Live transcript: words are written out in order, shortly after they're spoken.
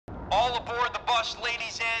All aboard the bus,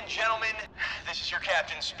 ladies and gentlemen. This is your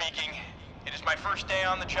captain speaking. It is my first day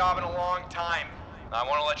on the job in a long time. I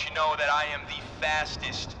want to let you know that I am the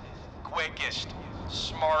fastest, quickest,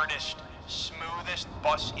 smartest, smoothest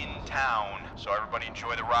bus in town. So everybody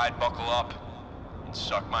enjoy the ride, buckle up, and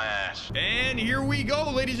suck my ass. And here we go,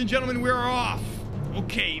 ladies and gentlemen, we are off.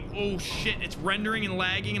 Okay, oh shit, it's rendering and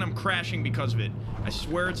lagging and I'm crashing because of it. I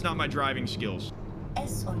swear it's not my driving skills.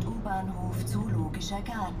 S- und U-Bahnhof Zoologischer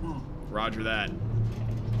Garten. Roger that.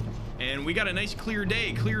 And we got a nice clear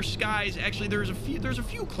day, clear skies. Actually, there's a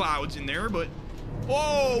few clouds in there, but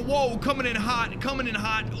whoa, coming in hot.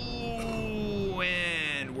 Ooh,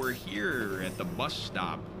 and we're here at the bus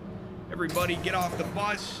stop. Everybody get off the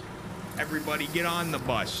bus. Everybody get on the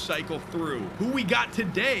bus. Cycle through. Who we got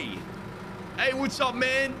today? Hey, what's up,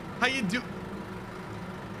 man? How you do?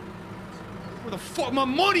 Where the fuck my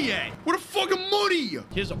money at? Where the fucking money?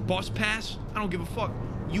 Here's a bus pass. I don't give a fuck.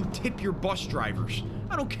 You tip your bus drivers.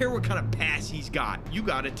 I don't care what kind of pass he's got. You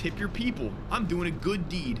gotta tip your people. I'm doing a good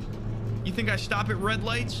deed. You think I stop at red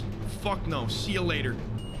lights? Fuck no. See you later.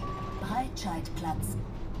 Breitscheidplatz.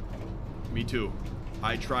 Me too.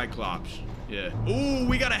 I Triclops. Yeah. Ooh,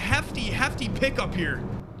 we got a hefty pickup here.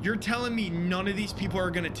 You're telling me none of these people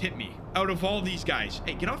are gonna tip me out of all these guys?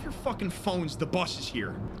 Hey, get off your fucking phones. The bus is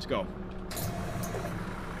here. Let's go.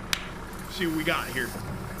 See what we got here.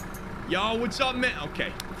 Yo, what's up, man?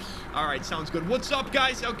 Okay. All right, sounds good. What's up,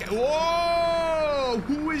 guys? Okay. Whoa!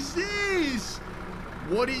 Who is this?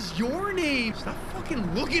 What is your name? Stop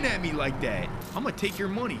fucking looking at me like that. I'm gonna take your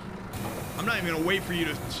money. I'm not even gonna wait for you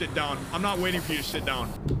to sit down. I'm not waiting for you to sit down.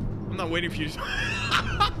 I'm not waiting for you to...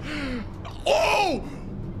 Oh!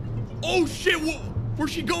 Oh, shit! Where'd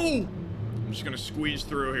she go? I'm just gonna squeeze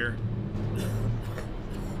through here.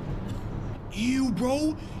 Ew,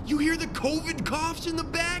 bro. You hear the COVID coughs in the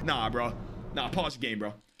back? Nah, bro. Nah, pause the game,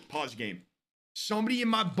 bro. Pause the game. Somebody in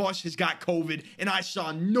my bus has got COVID, and I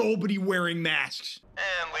saw nobody wearing masks.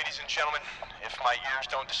 And ladies and gentlemen, if my ears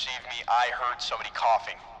don't deceive me, I heard somebody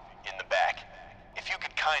coughing in the back. If you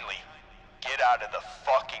could kindly get out of the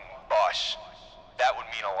fucking bus, that would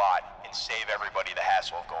mean a lot and save everybody the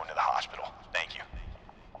hassle of going to the hospital. Thank you.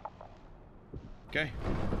 Okay.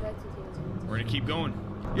 We're gonna keep going.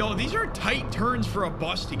 Yo, these are tight turns for a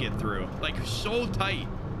bus to get through. Like, so tight.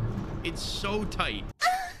 It's so tight.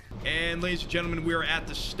 And ladies and gentlemen, we are at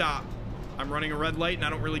the stop. I'm running a red light and I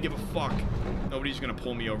don't really give a fuck. Nobody's gonna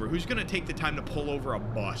pull me over. Who's gonna take the time to pull over a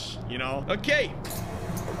bus, you know? Okay.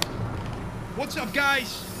 What's up,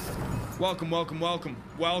 guys? Welcome,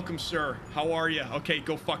 welcome, sir. How are you? Okay,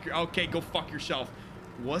 go fuck yourself.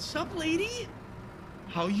 What's up, lady?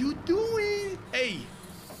 How you doing? Hey,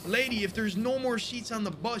 lady, if there's no more seats on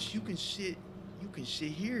the bus, you can sit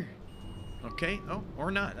here. Okay? Oh, or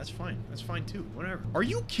not. That's fine. That's fine too. Whatever. Are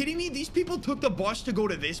you kidding me? These people took the bus to go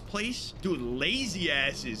to this place? Dude, lazy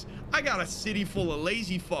asses. I got a city full of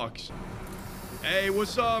lazy fucks. Hey,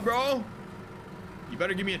 what's up, bro? You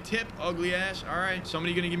better give me a tip, ugly ass. All right.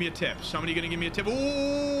 Somebody gonna give me a tip.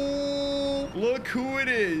 Ooh, look who it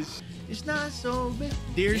is. It's not so bad.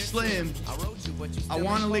 Dear Slim, I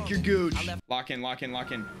want to lick your gooch. Lock in.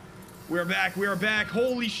 We're back.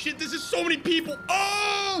 Holy shit, this is so many people.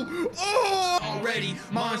 Oh! Already,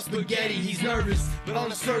 mom spaghetti, he's nervous, but on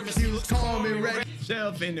the surface he looks calm and ready.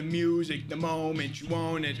 Self in the music, the moment you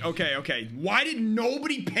want it. Okay. Why did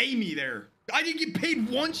nobody pay me there? I didn't get paid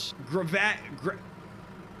once.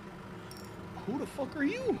 Who the fuck are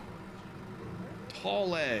you?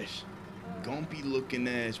 Tall ass. Gumpy looking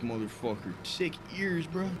ass motherfucker. Sick ears,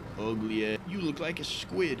 bro. Ugly ass. You look like a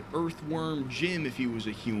squid. Earthworm Jim if he was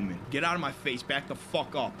a human. Get out of my face. Back the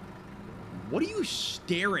fuck up. What are you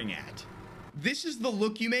staring at? This is the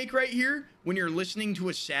look you make right here when you're listening to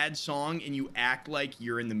a sad song and you act like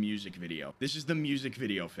you're in the music video. This is the music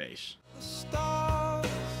video face. The stars,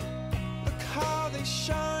 look how they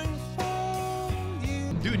shine for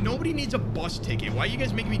you. Dude, nobody needs a bus ticket. Why are you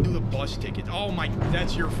guys making me do the bus ticket? Oh my,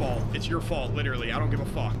 that's your fault. It's your fault, literally. I don't give a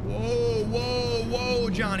fuck. Whoa,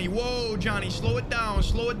 Johnny. Whoa, Johnny. Slow it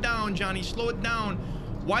down, Johnny. Slow it down.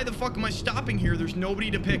 Why the fuck am I stopping here? There's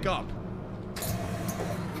nobody to pick up.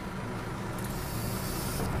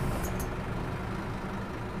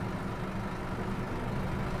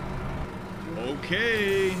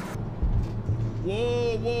 Okay.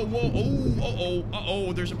 Whoa.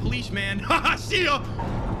 Oh, there's a policeman. Haha, see ya.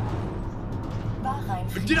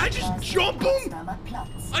 Did I just jump him?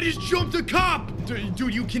 I just jumped a cop.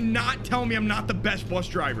 Dude, you cannot tell me I'm not the best bus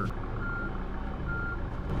driver.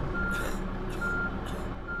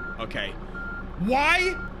 Okay.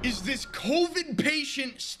 Why is this COVID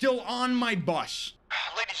patient still on my bus?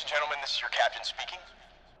 Ladies and gentlemen, this is your captain speaking.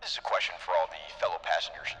 This This is a question for all the fellow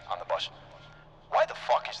passengers on the bus. Why the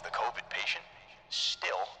fuck is the COVID patient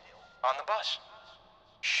still on the bus?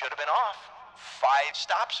 Should have been off 5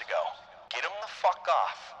 stops ago. Get him the fuck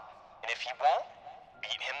off. And if he won't,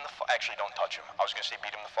 beat him the fuck. Actually, don't touch him. I was gonna say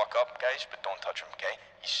beat him the fuck up, guys, but don't touch him, okay?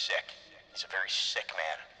 He's sick. He's a very sick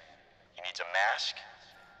man. He needs a mask.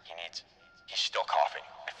 He's still coughing.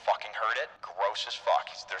 I fucking heard it. Gross as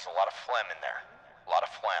fuck. There's a lot of phlegm in there. A lot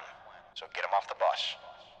of phlegm. So get him off the bus.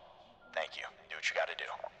 Thank you. Do what you gotta do.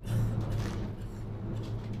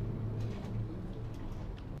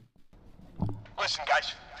 Listen,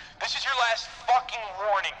 guys. This is your last fucking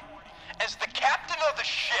warning. As the captain of the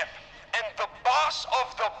ship and the boss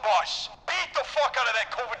of the bus, beat the fuck out of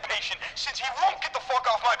that COVID patient since he won't get the fuck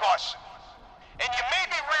off my bus. And you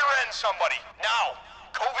maybe rear-end somebody. Now,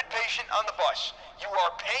 COVID patient on the bus. You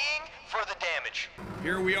are paying for the damage.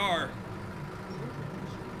 Here we are.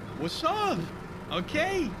 What's up?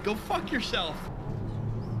 Okay, go fuck yourself.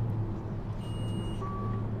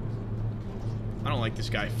 I don't like this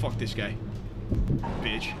guy. Fuck this guy.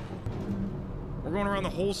 Bitch. We're going around the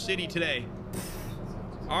whole city today.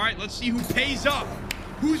 All right, let's see who pays up.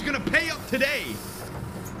 Who's gonna pay up today?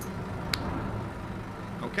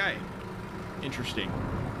 Okay. Interesting.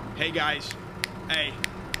 Hey, guys. Hey.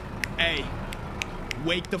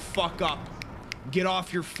 Wake the fuck up. Get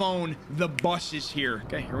off your phone. The bus is here.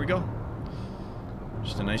 Okay, here we go.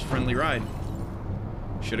 Just a nice friendly ride.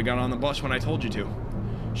 Should have got on the bus when I told you to.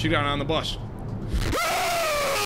 Should have got on the bus.